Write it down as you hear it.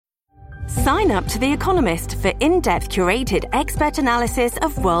Sign up to The Economist for in-depth curated expert analysis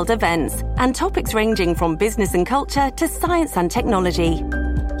of world events and topics ranging from business and culture to science and technology.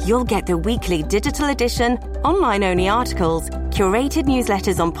 You'll get the weekly digital edition, online-only articles, curated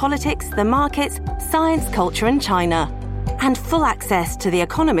newsletters on politics, the markets, science, culture and China, and full access to The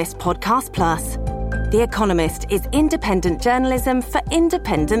Economist Podcast Plus. The Economist is independent journalism for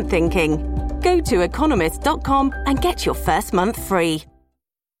independent thinking. Go to economist.com and get your first month free.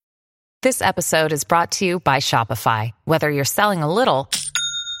 This episode is brought to you by Shopify. Whether you're selling a little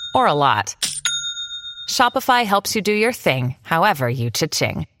or a lot, Shopify helps you do your thing, however you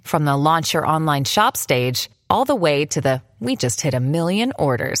cha-ching. From the launch your online shop stage, all the way to the we just hit 1 million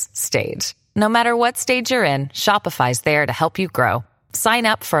orders stage. No matter what stage you're in, Shopify's there to help you grow. Sign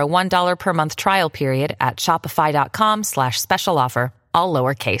up for a $1 per month trial period at shopify.com/special offer, all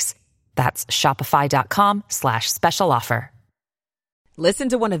lowercase. That's shopify.com/special offer. Listen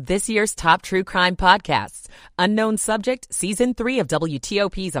to one of this year's top true crime podcasts. Unknown Subject, Season 3 of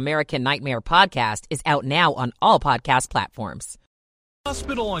WTOP's American Nightmare podcast is out now on all podcast platforms.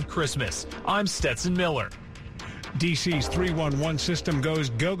 Hospital on Christmas. I'm Stetson Miller. DC's 311 system goes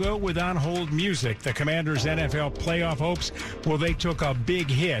go-go with on-hold music. The Commanders' NFL playoff hopes, well, they took a big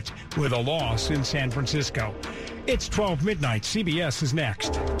hit with a loss in San Francisco. It's 12 midnight. CBS is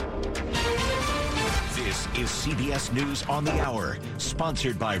next. This is CBS News on the Hour,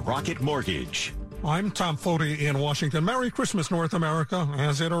 sponsored by Rocket Mortgage. I'm Tom Foti in Washington. Merry Christmas, North America,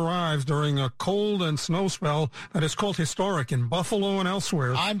 as it arrives during a cold and snow spell that is called historic in Buffalo and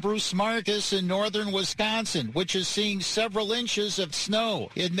elsewhere. I'm Bruce Marcus in northern Wisconsin, which is seeing several inches of snow.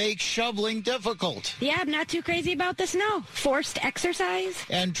 It makes shoveling difficult. Yeah, I'm not too crazy about the snow. Forced exercise.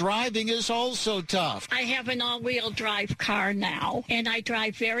 And driving is also tough. I have an all-wheel drive car now, and I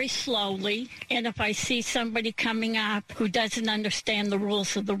drive very slowly. And if I see somebody coming up who doesn't understand the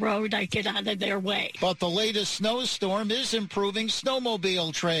rules of the road, I get out of their way. But the latest snowstorm is improving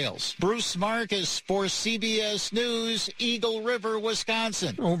snowmobile trails. Bruce Marcus for CBS News, Eagle River,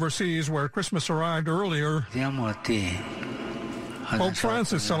 Wisconsin. Overseas, where Christmas arrived earlier, Pope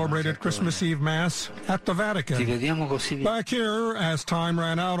Francis celebrated Christmas Eve Mass at the Vatican. Back here, as time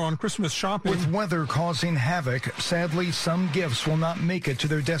ran out on Christmas shopping. With weather causing havoc, sadly, some gifts will not make it to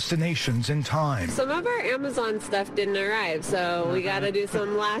their destinations in time. Some of our Amazon stuff didn't arrive, so we got to do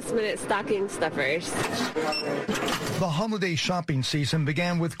some last-minute stocking stuffers. The holiday shopping season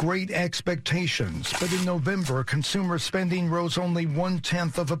began with great expectations, but in November, consumer spending rose only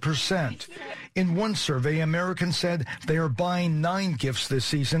 0.1%. In one survey, Americans said they are buying 9 gifts this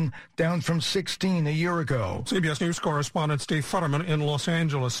season, down from 16 a year ago. CBS News correspondent Steve Futterman in Los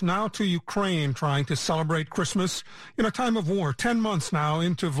Angeles. Now to Ukraine, trying to celebrate Christmas in a time of war, 10 months now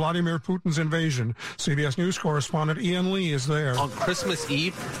into Vladimir Putin's invasion. CBS News correspondent Ian Lee is there. On Christmas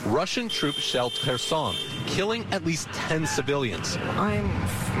Eve, Russian troops shelled Kherson, killing at least 10 civilians. I'm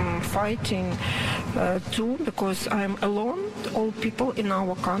fighting too because I'm alone. All people in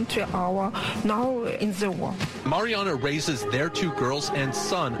our country are now in the war. Mariana raises their 2 girls and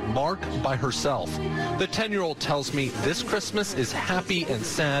son, Mark, by herself. The 10-year-old tells me this Christmas is happy and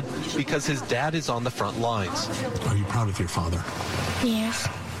sad because his dad is on the front lines. Are you proud of your father? Yes.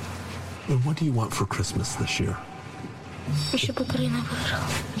 And what do you want for Christmas this year?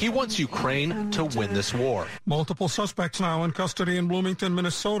 He wants Ukraine to win this war. Multiple suspects now in custody in Bloomington,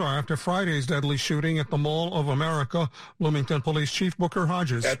 Minnesota after Friday's deadly shooting at the Mall of America. Bloomington Police Chief Booker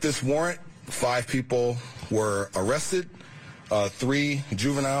Hodges. At this warrant, 5 people were arrested, 3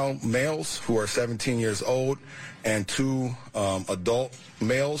 juvenile males who are 17 years old and 2 adult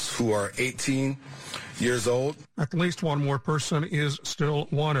males who are 18 years old. At least one more person is still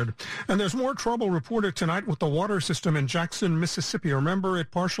wanted. And there's more trouble reported tonight with the water system in Jackson, Mississippi. Remember,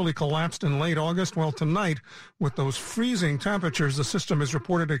 it partially collapsed in late August. Well, tonight, with those freezing temperatures, the system is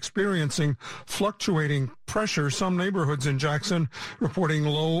reported experiencing fluctuating pressure. Some neighborhoods in Jackson reporting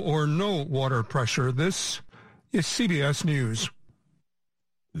low or no water pressure. This is CBS News.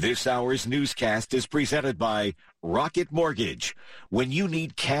 This hour's newscast is presented by Rocket Mortgage. When you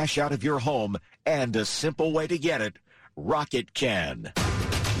need cash out of your home and a simple way to get it, Rocket can.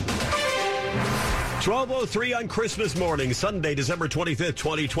 12:03 on Christmas morning, Sunday, December 25th,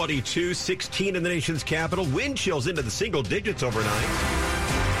 2022, 16 in the nation's capital. Wind chills into the single digits overnight.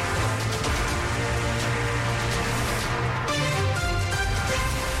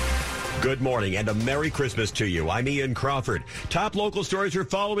 Good morning and a Merry Christmas to you. I'm Ian Crawford. Top local stories are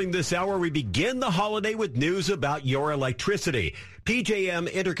following this hour. We begin the holiday with news about your electricity.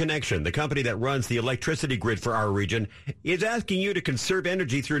 PJM Interconnection, the company that runs the electricity grid for our region, is asking you to conserve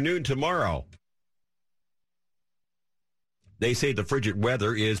energy through noon tomorrow. They say the frigid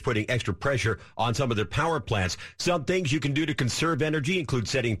weather is putting extra pressure on some of their power plants. Some things you can do to conserve energy include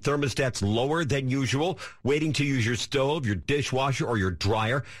setting thermostats lower than usual, waiting to use your stove, your dishwasher, or your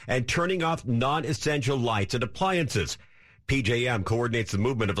dryer, and turning off non-essential lights and appliances. PJM coordinates the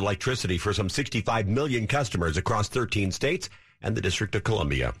movement of electricity for some 65 million customers across 13 states and the District of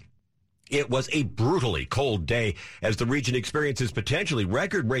Columbia. It was a brutally cold day as the region experiences potentially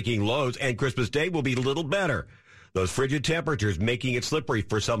record-breaking lows, and Christmas Day will be a little better. Those frigid temperatures making it slippery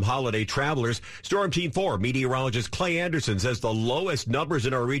for some holiday travelers. Storm Team 4 meteorologist Clay Anderson says the lowest numbers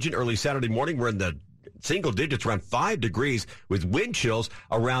in our region early Saturday morning were in the single digits, around 5 degrees, with wind chills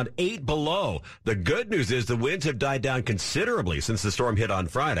around 8 below. The good news is the winds have died down considerably since the storm hit on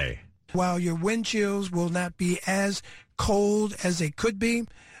Friday. While your wind chills will not be as cold as they could be,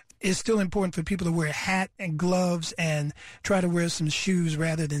 it's still important for people to wear a hat and gloves and try to wear some shoes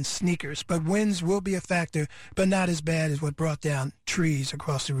rather than sneakers. But winds will be a factor, but not as bad as what brought down trees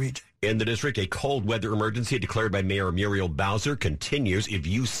across the region. In the district, a cold weather emergency declared by Mayor Muriel Bowser continues. If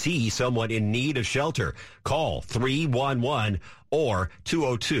you see someone in need of shelter, call 311 or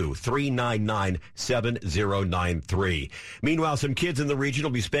 202-399-7093. Meanwhile, some kids in the region will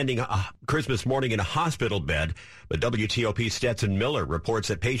be spending a Christmas morning in a hospital bed. But WTOP Stetson Miller reports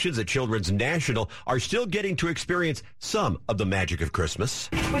that patients at Children's National are still getting to experience some of the magic of Christmas.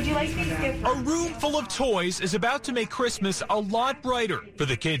 Would you like me to? A room full of toys is about to make Christmas a lot brighter for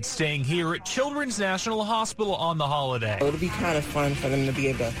the kids staying here at Children's National Hospital on the holiday. It'll be kind of fun for them to be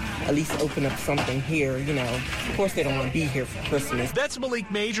able to at least open up something here, you know. Of course, they don't want to be here for Christmas. That's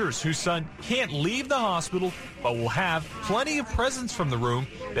Malik Majors, whose son can't leave the hospital, but will have plenty of presents from the room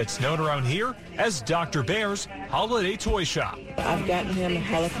that's known around here as Dr. Bear's Holiday Toy Shop. I've gotten him a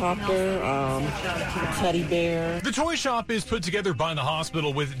helicopter, a teddy bear. The toy shop is put together by the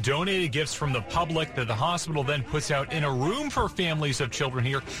hospital with donated gifts from the public that the hospital then puts out in a room for families of children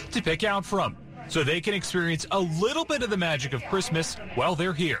here to pick out from, so they can experience a little bit of the magic of Christmas while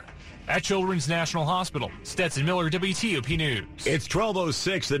they're here. At Children's National Hospital, Stetson Miller, WTOP News. It's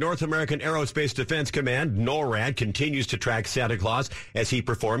 12:06. The North American Aerospace Defense Command, NORAD, continues to track Santa Claus as he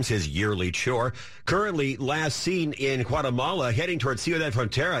performs his yearly chore. Currently last seen in Guatemala, heading towards Ciudad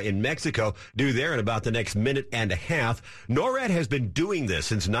Frontera in Mexico, due there in about the next minute and a half. NORAD has been doing this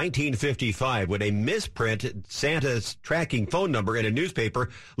since 1955 when a misprinted Santa's tracking phone number in a newspaper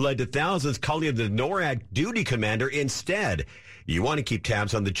led to thousands calling him the NORAD duty commander instead. You want to keep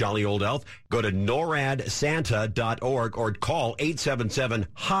tabs on the jolly old elf? Go to NORADSanta.org or call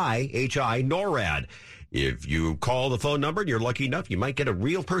 877-HI NORAD. If you call the phone number and you're lucky enough, you might get a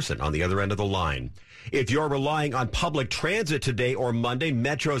real person on the other end of the line. If you're relying on public transit today or Monday,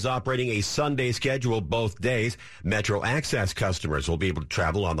 Metro is operating a Sunday schedule both days. Metro Access customers will be able to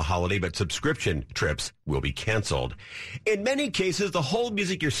travel on the holiday, but subscription trips will be canceled. In many cases, the hold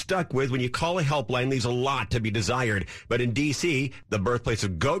music you're stuck with when you call a helpline leaves a lot to be desired. But in D.C., the birthplace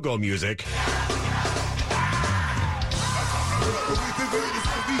of go-go music,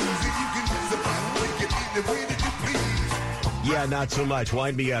 yeah, not so much.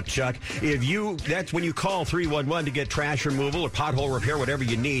 Wind me up, Chuck. That's when you call 311 to get trash removal or pothole repair, whatever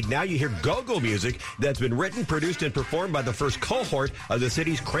you need. Now you hear go-go music that's been written, produced, and performed by the first cohort of the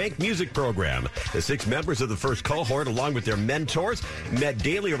city's Crank Music program. The 6 members of the first cohort, along with their mentors, met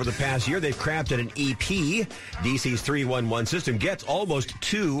daily over the past year. They've crafted an EP. DC's 311 system gets almost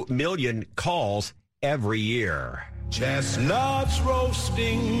 2 million calls every year. Chestnuts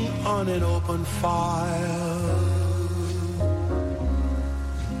roasting on an open fire,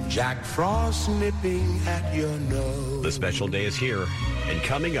 Jack Frost nipping at your nose. The special day is here, and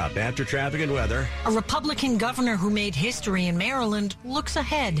coming up after traffic and weather. A Republican governor who made history in Maryland looks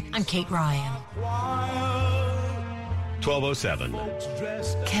ahead. I'm Kate Ryan.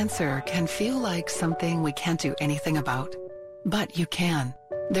 12:07. Cancer can feel like something we can't do anything about, but you can.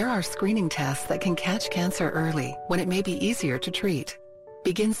 There are screening tests that can catch cancer early when it may be easier to treat.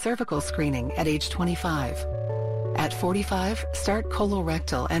 Begin cervical screening at age 25. At 45, start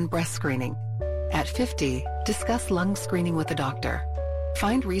colorectal and breast screening. At 50, discuss lung screening with a doctor.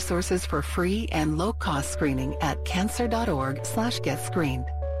 Find resources for free and low-cost screening at cancer.org/getscreened.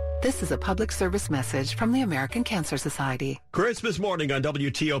 This is a public service message from the American Cancer Society. Christmas morning on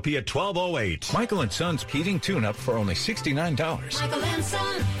WTOP at 12:08. Michael & Son's heating tune-up for only $69. Michael &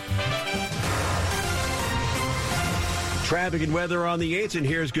 Son. Traffic and weather on the 8th, and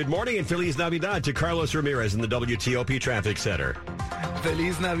here's good morning and Feliz Navidad to Carlos Ramirez in the WTOP Traffic Center.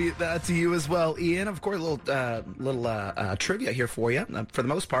 Feliz Navidad to you as well, Ian. Of course, a little trivia here for you. For the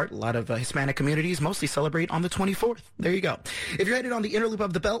most part, a lot of Hispanic communities mostly celebrate on the 24th. There you go. If you're headed on the inner loop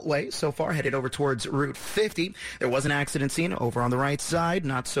of the Beltway, so far headed over towards Route 50, there was an accident scene over on the right side.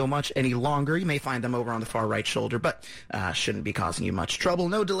 Not so much any longer. You may find them over on the far right shoulder, but shouldn't be causing you much trouble.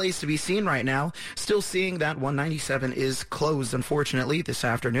 No delays to be seen right now. Still seeing that 197 is closed, unfortunately, this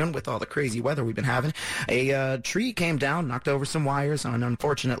afternoon with all the crazy weather we've been having. A tree came down, knocked over some wires, and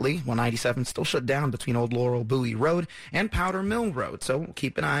unfortunately, 197 still shut down between Old Laurel Bowie Road and Powder Mill Road. So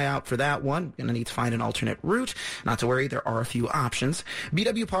keep an eye out for that one. Going to need to find an alternate route. Not to worry, there are a few options.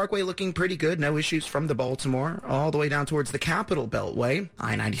 BW Parkway looking pretty good. No issues from the Baltimore all the way down towards the Capitol Beltway.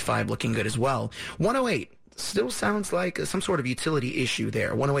 I-95 looking good as well. 108. Still sounds like some sort of utility issue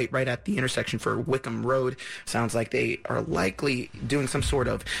there. 108 right at the intersection for Wickham Road. Sounds like they are likely doing some sort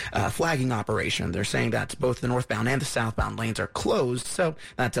of flagging operation. They're saying that both the northbound and the southbound lanes are closed, so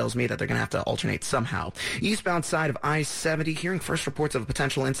that tells me that they're going to have to alternate somehow. Eastbound side of I-70, hearing first reports of a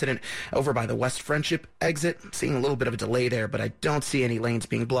potential incident over by the West Friendship exit. Seeing a little bit of a delay there, but I don't see any lanes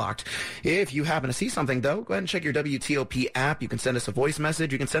being blocked. If you happen to see something, though, go ahead and check your WTOP app. You can send us a voice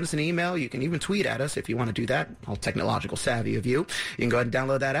message. You can send us an email. You can even tweet at us if you want to do that. All technological savvy of you. You can go ahead and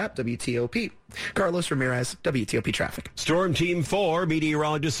download that app, WTOP. Carlos Ramirez, WTOP Traffic. Storm Team 4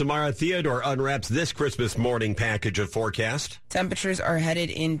 meteorologist Samara Theodore unwraps this Christmas morning package of forecast. Temperatures are headed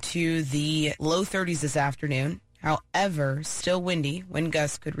into the low 30s this afternoon. However, still windy. Wind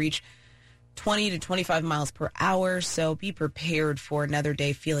gusts could reach 20 to 25 miles per hour, so be prepared for another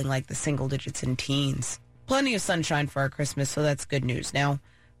day feeling like the single digits and teens. Plenty of sunshine for our Christmas, so that's good news. Now,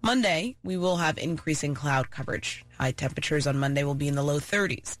 Monday, we will have increasing cloud coverage. High temperatures on Monday will be in the low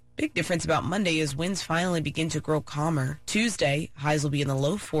 30s. Big difference about Monday is winds finally begin to grow calmer. Tuesday, highs will be in the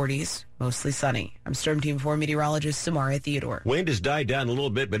low 40s, mostly sunny. I'm Storm Team 4 meteorologist Samara Theodore. Wind has died down a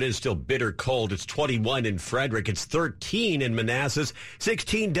little bit, but it is still bitter cold. It's 21 in Frederick. It's 13 in Manassas.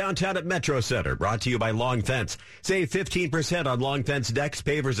 16 downtown at Metro Center. Brought to you by Long Fence. Save 15% on Long Fence decks,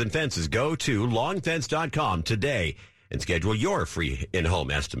 pavers, and fences. Go to longfence.com today and schedule your free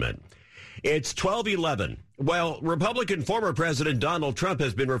in-home estimate. It's 12:11. While Republican former President Donald Trump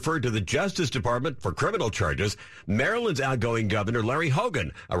has been referred to the Justice Department for criminal charges, Maryland's outgoing Governor Larry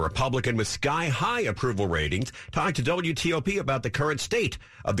Hogan, a Republican with sky-high approval ratings, talked to WTOP about the current state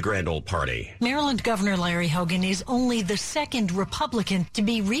of the Grand Old Party. Maryland Governor Larry Hogan is only the second Republican to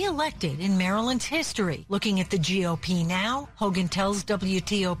be reelected in Maryland's history. Looking at the GOP now, Hogan tells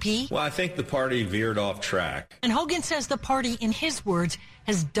WTOP, "Well, I think the party veered off track." And Hogan says the party, in his words,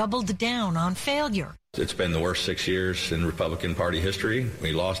 has doubled down on failure. It's been the worst 6 years in Republican Party history.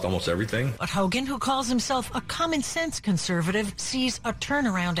 We lost almost everything. But Hogan, who calls himself a common-sense conservative, sees a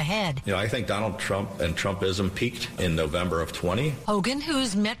turnaround ahead. I think Donald Trump and Trumpism peaked in November of 20. Hogan,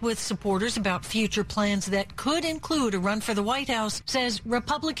 who's met with supporters about future plans that could include a run for the White House, says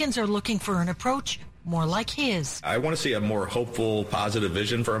Republicans are looking for an approach more like his. I want to see a more hopeful, positive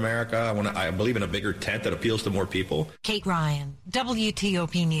vision for America. I believe in a bigger tent that appeals to more people. Kate Ryan,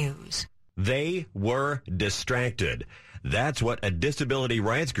 WTOP News. They were distracted. That's what a disability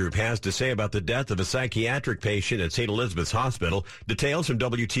rights group has to say about the death of a psychiatric patient at St. Elizabeth's Hospital. Details from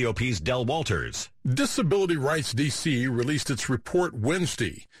WTOP's Del Walters. Disability Rights DC released its report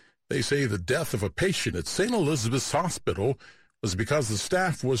Wednesday. They say the death of a patient at St. Elizabeth's Hospital was because the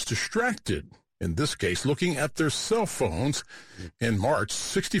staff was distracted. In this case, looking at their cell phones. In March,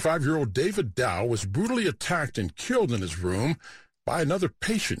 65-year-old David Dow was brutally attacked and killed in his room by another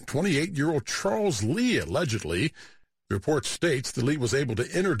patient, 28-year-old Charles Lee, allegedly. The report states that Lee was able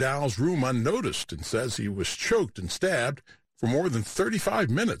to enter Dow's room unnoticed and says he was choked and stabbed for more than 35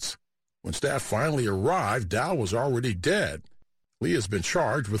 minutes. When staff finally arrived, Dow was already dead. Lee has been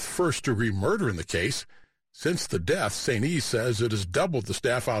charged with first-degree murder in the case. Since the death, St. E says it has doubled the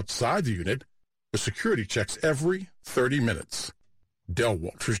staff outside the unit with security checks every 30 minutes. Del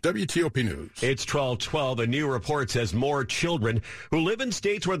Walters, WTOP News. It's 12:12. A new report says more children who live in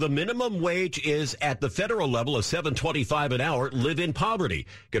states where the minimum wage is at the federal level of $7.25 an hour live in poverty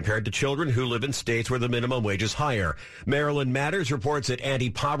compared to children who live in states where the minimum wage is higher. Maryland Matters reports that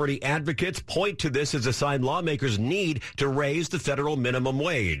anti-poverty advocates point to this as a sign lawmakers need to raise the federal minimum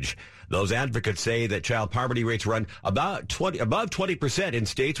wage. Those advocates say that child poverty rates run above 20% in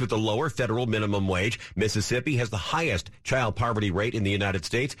states with a lower federal minimum wage. Mississippi has the highest child poverty rate in the United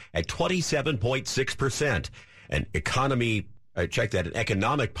States at 27.6%. An Economic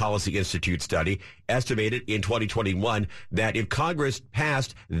Policy Institute study estimated in 2021 that if Congress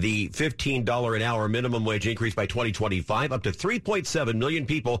passed the $15 an hour minimum wage increase by 2025, up to 3.7 million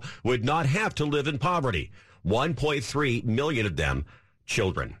people would not have to live in poverty. 1.3 million of them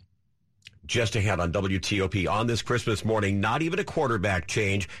children. Just ahead on WTOP on this Christmas morning, not even a quarterback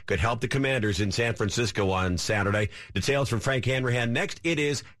change could help the Commanders in San Francisco on Saturday. Details from Frank Hanrahan. Next, it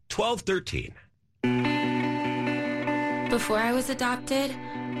is 12:13. Before I was adopted,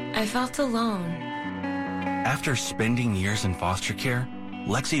 I felt alone. After spending years in foster care,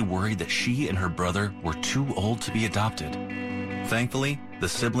 Lexi worried that she and her brother were too old to be adopted. Thankfully, the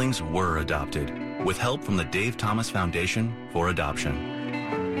siblings were adopted with help from the Dave Thomas Foundation for Adoption.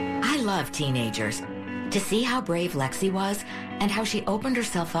 I love teenagers. To see how brave Lexi was and how she opened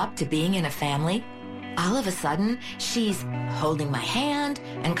herself up to being in a family, all of a sudden, she's holding my hand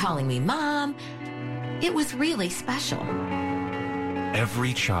and calling me Mom. It was really special.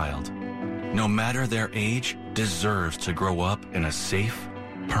 Every child, no matter their age, deserves to grow up in a safe,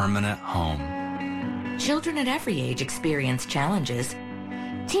 permanent home. Children at every age experience challenges.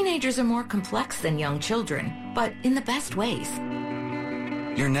 Teenagers are more complex than young children, but in the best ways.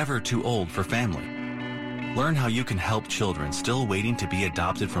 You're never too old for family. Learn how you can help children still waiting to be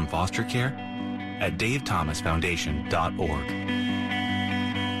adopted from foster care at davethomasfoundation.org.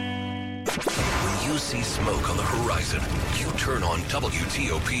 When you see smoke on the horizon, you turn on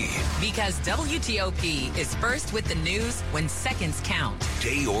WTOP. Because WTOP is first with the news when seconds count.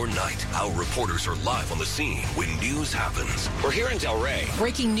 Day or night, our reporters are live on the scene when news happens. We're here in Delray.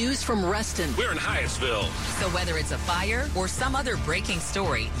 Breaking news from Reston. We're in Hyattsville. So whether it's a fire or some other breaking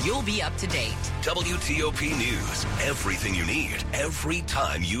story, you'll be up to date. WTOP News. Everything you need, every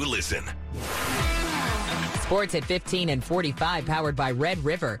time you listen. Sports at 15 and 45, powered by Red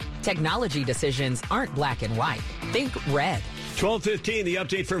River. Technology decisions aren't black and white. Think red. 12:15, the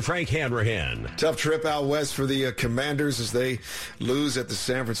update from Frank Hanrahan. Tough trip out west for the Commanders as they lose at the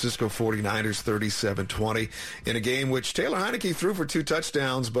San Francisco 49ers 37-20 in a game which Taylor Heineke threw for 2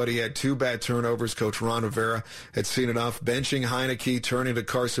 touchdowns, but he had 2 bad turnovers. Coach Ron Rivera had seen enough, benching Heineke, turning to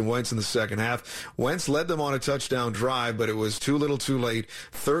Carson Wentz in the second half. Wentz led them on a touchdown drive, but it was too little too late.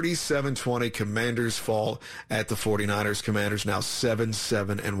 37-20, Commanders fall at the 49ers. Commanders now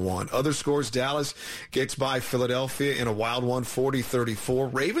 7-7-1. Other scores, Dallas gets by Philadelphia in a wild one,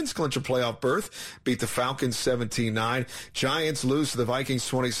 40-34. Ravens clinch a playoff berth, beat the Falcons 17-9. Giants lose to the Vikings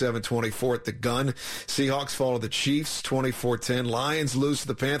 27-24 at the gun. Seahawks fall to the Chiefs 24-10. Lions lose to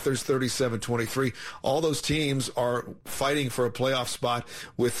the Panthers 37-23. All those teams are fighting for a playoff spot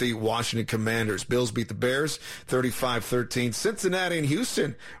with the Washington Commanders. Bills beat the Bears 35-13. Cincinnati and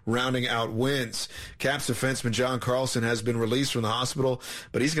Houston rounding out wins. Caps defenseman John Carlson has been released from the hospital,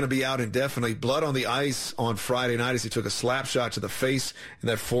 but he's going to be out indefinitely. Blood on the ice on Friday night as he took a slap shot to the face in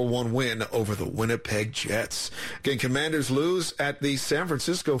that 4-1 win over the Winnipeg Jets. Again, Commanders lose at the San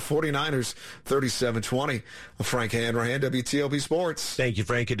Francisco 49ers 37-20. Frank Hanrahan, WTOP Sports. Thank you,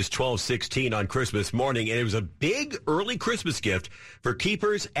 Frank. It is 12:16 on Christmas morning, and it was a big early Christmas gift for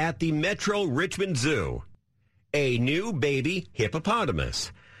keepers at the Metro Richmond Zoo. A new baby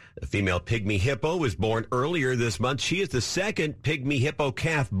hippopotamus. The female pygmy hippo was born earlier this month. She is the second pygmy hippo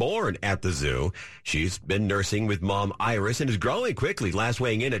calf born at the zoo. She's been nursing with mom Iris and is growing quickly, last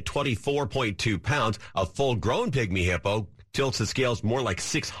weighing in at 24.2 pounds. A full-grown pygmy hippo tilts the scales more like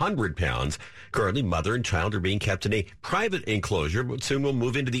 600 pounds. Currently, mother and child are being kept in a private enclosure, but soon will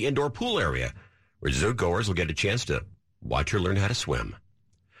move into the indoor pool area, where zoo-goers will get a chance to watch her learn how to swim.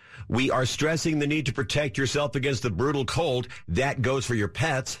 We are stressing the need to protect yourself against the brutal cold. That goes for your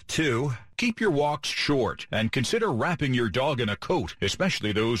pets, too. Keep your walks short and consider wrapping your dog in a coat,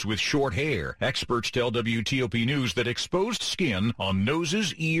 especially those with short hair. Experts tell WTOP News that exposed skin on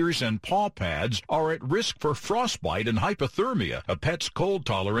noses, ears, and paw pads are at risk for frostbite and hypothermia. A pet's cold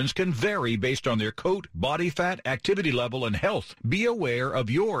tolerance can vary based on their coat, body fat, activity level, and health. Be aware of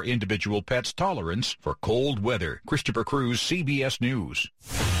your individual pet's tolerance for cold weather. Christopher Cruz, CBS News.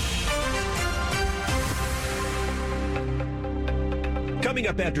 Coming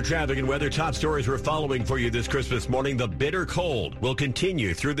up after traffic and weather, top stories we're following for you this Christmas morning. The bitter cold will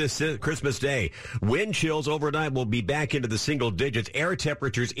continue through this Christmas day. Wind chills overnight will be back into the single digits. Air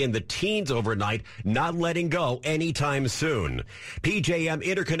temperatures in the teens overnight, not letting go anytime soon. PJM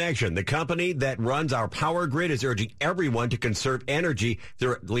Interconnection, the company that runs our power grid, is urging everyone to conserve energy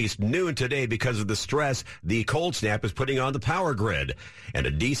through at least noon today because of the stress the cold snap is putting on the power grid. And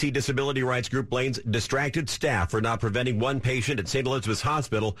a D.C. disability rights group blames distracted staff for not preventing one patient at St. Elizabeth's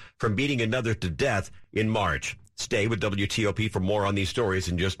Hospital from beating another to death in March. Stay with WTOP for more on these stories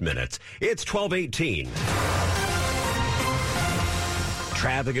in just minutes. It's 12:18.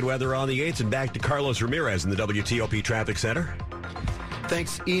 Traffic and weather on the 8s, and back to Carlos Ramirez in the WTOP Traffic Center.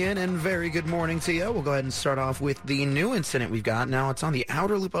 Thanks, Ian, and very good morning to you. We'll go ahead and start off with the new incident we've got. Now it's on the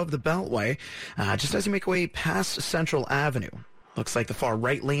outer loop of the Beltway, just as you make your way past Central Avenue. Looks like the far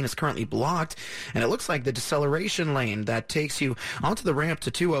right lane is currently blocked, and it looks like the deceleration lane that takes you onto the ramp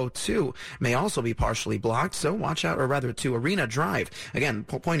to 202 may also be partially blocked, so watch out, or rather to Arena Drive. Again,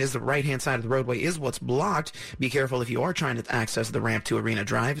 the point is the right-hand side of the roadway is what's blocked. Be careful if you are trying to access the ramp to Arena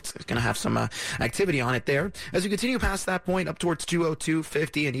Drive. It's going to have some activity on it there. As you continue past that point, up towards 202,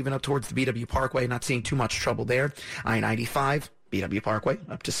 50, and even up towards the BW Parkway, not seeing too much trouble there. I-95. BW Parkway,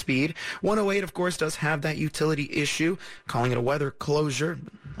 up to speed. 108, of course, does have that utility issue, calling it a weather closure.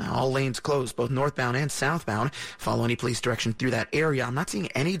 All lanes closed, both northbound and southbound. Follow any police direction through that area. I'm not seeing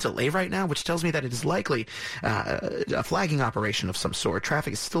any delay right now, which tells me that it is likely a flagging operation of some sort.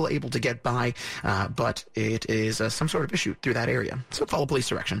 Traffic is still able to get by, but it is some sort of issue through that area. So follow police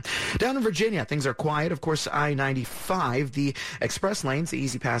direction. Down in Virginia, things are quiet. Of course, I-95, the express lanes, the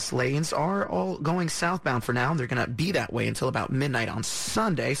easy pass lanes, are all going southbound for now. They're going to be that way until about midnight on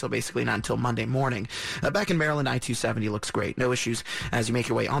Sunday, so basically not until Monday morning. Back in Maryland, I-270 looks great. No issues as you make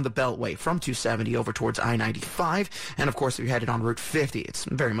your way on the Beltway from 270 over towards I-95. And of course, if you're headed on Route 50, it's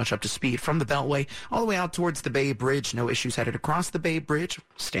very much up to speed from the Beltway all the way out towards the Bay Bridge. No issues headed across the Bay Bridge.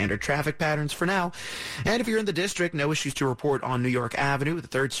 Standard traffic patterns for now. And if you're in the district, no issues to report on New York Avenue, the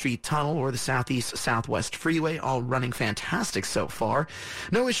 3rd Street Tunnel, or the Southeast-Southwest Freeway, all running fantastic so far.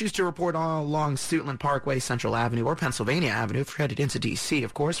 No issues to report all along Suitland Parkway, Central Avenue, or Pennsylvania Avenue if you're headed into D.C.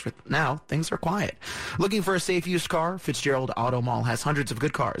 Of course, for now, things are quiet. Looking for a safe used car? Fitzgerald Auto Mall has hundreds of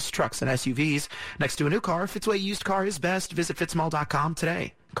good cars, trucks, and SUVs. Next to a new car, Fitzway Used Car is best. Visit fitzmall.com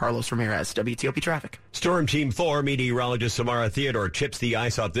today. Carlos Ramirez, WTOP Traffic. Storm Team 4 meteorologist Samara Theodore chips the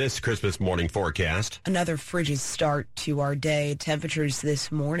ice off this Christmas morning forecast. Another frigid start to our day. Temperatures this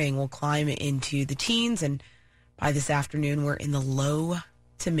morning will climb into the teens, and by this afternoon, we're in the low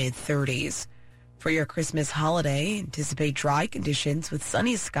to mid-30s. For your Christmas holiday, anticipate dry conditions with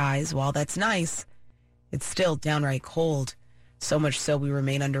sunny skies. While that's nice, it's still downright cold. So much so we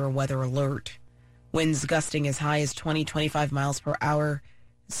remain under a weather alert. Winds gusting as high as 20-25 miles per hour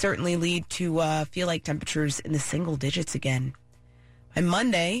certainly lead to feel like temperatures in the single digits again. By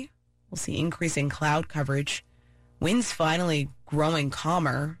Monday, we'll see increasing cloud coverage. Winds finally growing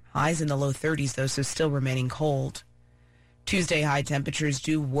calmer. Highs in the low 30s, though, so still remaining cold. Tuesday, high temperatures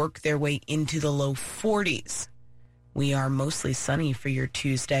do work their way into the low 40s. We are mostly sunny for your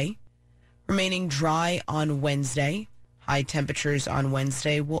Tuesday. Remaining dry on Wednesday. High temperatures on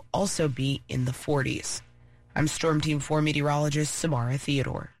Wednesday will also be in the 40s. I'm Storm Team 4 meteorologist Samara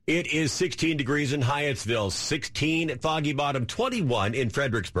Theodore. It is 16 degrees in Hyattsville, 16 at Foggy Bottom, 21 in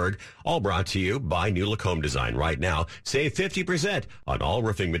Fredericksburg. All brought to you by New Look Home Design. Right now, save 50% on all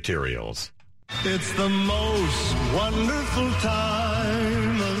roofing materials. It's the most wonderful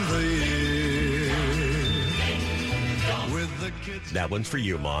time of the year. With the kids. That one's for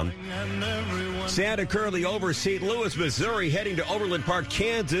you, Mom. Santa currently over St. Louis, Missouri, heading to Overland Park,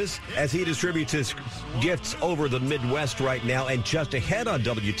 Kansas, as he distributes his gifts over the Midwest right now. And just ahead on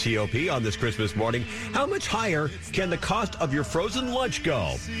WTOP on this Christmas morning, how much higher can the cost of your frozen lunch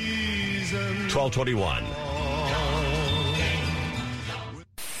go? 12:21.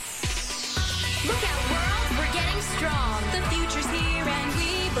 Look out, world, we're getting strong. The future's here and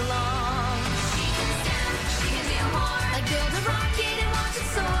we belong. She can stand, she can be a horn. Like build a rocket and watch it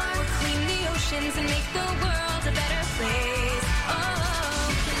soar. Or clean the oceans and make the world a better place. Oh,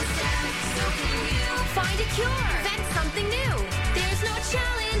 she can stand, so can you. Find a cure, invent something new. There's no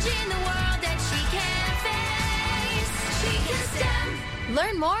challenge in the world that she can't face. She can STEM.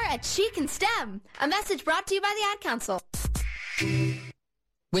 Learn more at She Can STEM. A message brought to you by the Ad Council.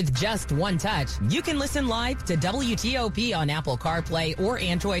 With just one touch, you can listen live to WTOP on Apple CarPlay or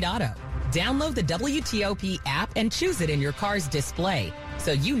Android Auto. Download the WTOP app and choose it in your car's display,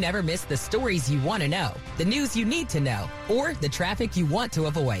 so you never miss the stories you want to know, the news you need to know, or the traffic you want to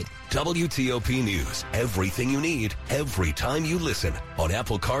avoid. WTOP News. Everything you need, every time you listen on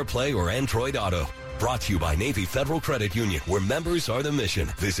Apple CarPlay or Android Auto. Brought to you by Navy Federal Credit Union, where members are the mission.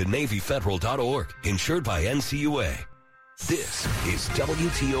 Visit NavyFederal.org. Insured by NCUA. This is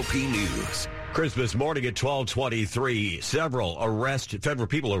WTOP News. Christmas morning at 12:23. Several federal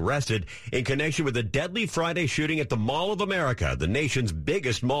people arrested in connection with a deadly Friday shooting at the Mall of America, the nation's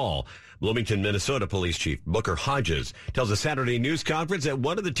biggest mall. Bloomington, Minnesota Police Chief Booker Hodges tells a Saturday news conference that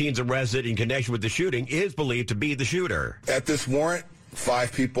one of the teens arrested in connection with the shooting is believed to be the shooter. At this warrant,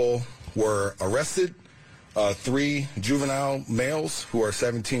 5 people were arrested, 3 juvenile males who are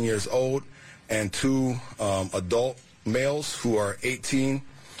 17 years old and 2 adult males who are 18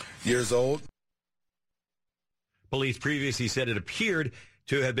 years old. Police previously said it appeared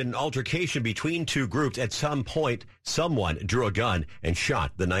to have been an altercation between two groups. At some point, someone drew a gun and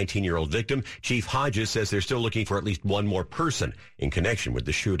shot the 19-year-old victim. Chief Hodges says they're still looking for at least one more person in connection with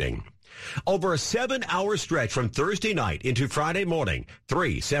the shooting. Over a 7-hour stretch from Thursday night into Friday morning,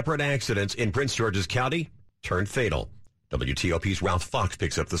 3 separate accidents in Prince George's County turned fatal. WTOP's Ralph Fox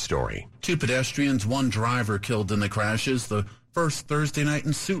picks up the story. 2 pedestrians, 1 driver killed in the crashes the first Thursday night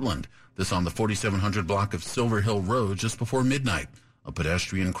in Suitland. This on the 4700 block of Silver Hill Road just before midnight. A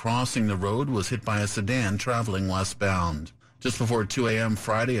pedestrian crossing the road was hit by a sedan traveling westbound. Just before 2 a.m.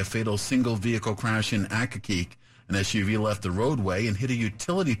 Friday, a fatal single-vehicle crash in Accokeek. An SUV left the roadway and hit a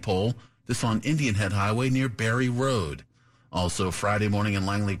utility pole. This on Indian Head Highway near Berry Road. Also Friday morning in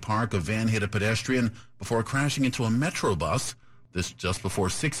Langley Park, a van hit a pedestrian before crashing into a Metro bus. This just before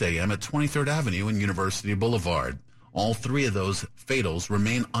 6 a.m. at 23rd Avenue and University Boulevard. All 3 of those fatals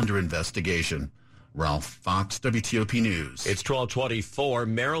remain under investigation. Ralph Fox, WTOP News. It's 12:24.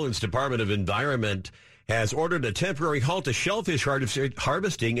 Maryland's Department of Environment has ordered a temporary halt to shellfish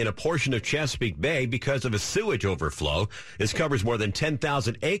harvesting in a portion of Chesapeake Bay because of a sewage overflow. This covers more than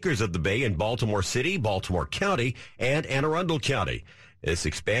 10,000 acres of the bay in Baltimore City, Baltimore County, and Anne Arundel County. This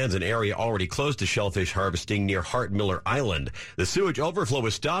expands an area already close to shellfish harvesting near Hart Miller Island. The sewage overflow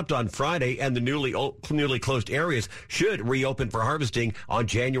was stopped on Friday, and the newly closed areas should reopen for harvesting on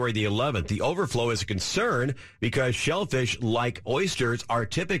January the 11th. The overflow is a concern because shellfish, like oysters, are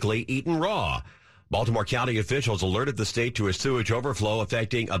typically eaten raw. Baltimore County officials alerted the state to a sewage overflow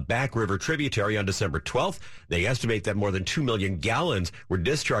affecting a Back River tributary on December 12th. They estimate that more than 2 million gallons were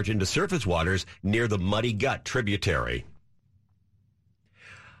discharged into surface waters near the Muddy Gut tributary.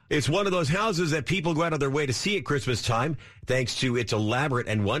 It's one of those houses that people go out of their way to see at Christmas time, thanks to its elaborate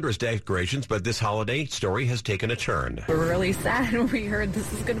and wondrous decorations, but this holiday story has taken a turn. We're really sad when we heard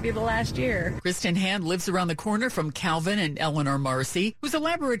this is going to be the last year. Kristen Hand lives around the corner from Calvin and Eleanor Marcy, whose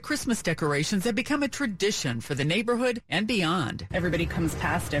elaborate Christmas decorations have become a tradition for the neighborhood and beyond. Everybody comes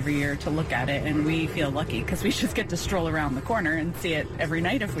past every year to look at it, and we feel lucky because we just get to stroll around the corner and see it every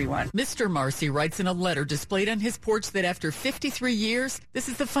night if we want. Mr. Marcy writes in a letter displayed on his porch that after 53 years, this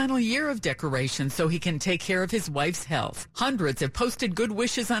is the final year of decoration so he can take care of his wife's health. Hundreds have posted good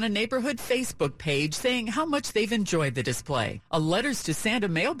wishes on a neighborhood Facebook page saying how much they've enjoyed the display. A Letters to Santa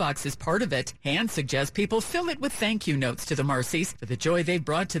mailbox is part of it. Hand suggests people fill it with thank you notes to the Marcys for the joy they've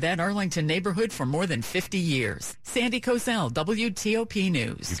brought to that Arlington neighborhood for more than 50 years. Sandy Kozel, WTOP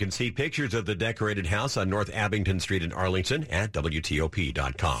News. You can see pictures of the decorated house on North Abington Street in Arlington at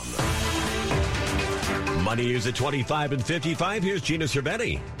WTOP.com. Money News at 25 and 55. Here's Gina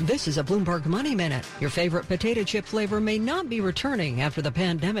Cervetti. This is a Bloomberg Money Minute. Your favorite potato chip flavor may not be returning after the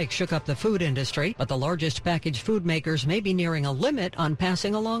pandemic shook up the food industry, but the largest packaged food makers may be nearing a limit on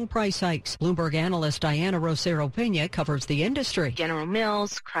passing along price hikes. Bloomberg analyst Diana Rosero Pena covers the industry. General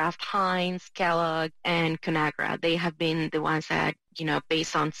Mills, Kraft Heinz, Kellogg, and Conagra, they have been the ones that,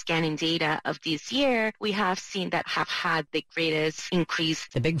 based on scanning data of this year, we have seen that have had the greatest increase.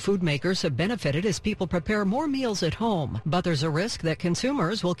 The big food makers have benefited as people prepare more meals at home, but there's a risk that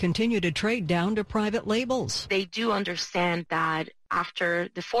consumers will continue to trade down to private labels. They do understand that after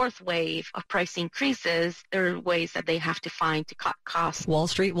the fourth wave of price increases, there are ways that they have to find to cut costs. Wall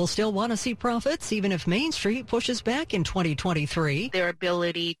Street will still want to see profits, even if Main Street pushes back in 2023. Their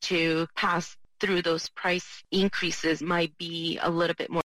ability to pass through those price increases might be a little bit more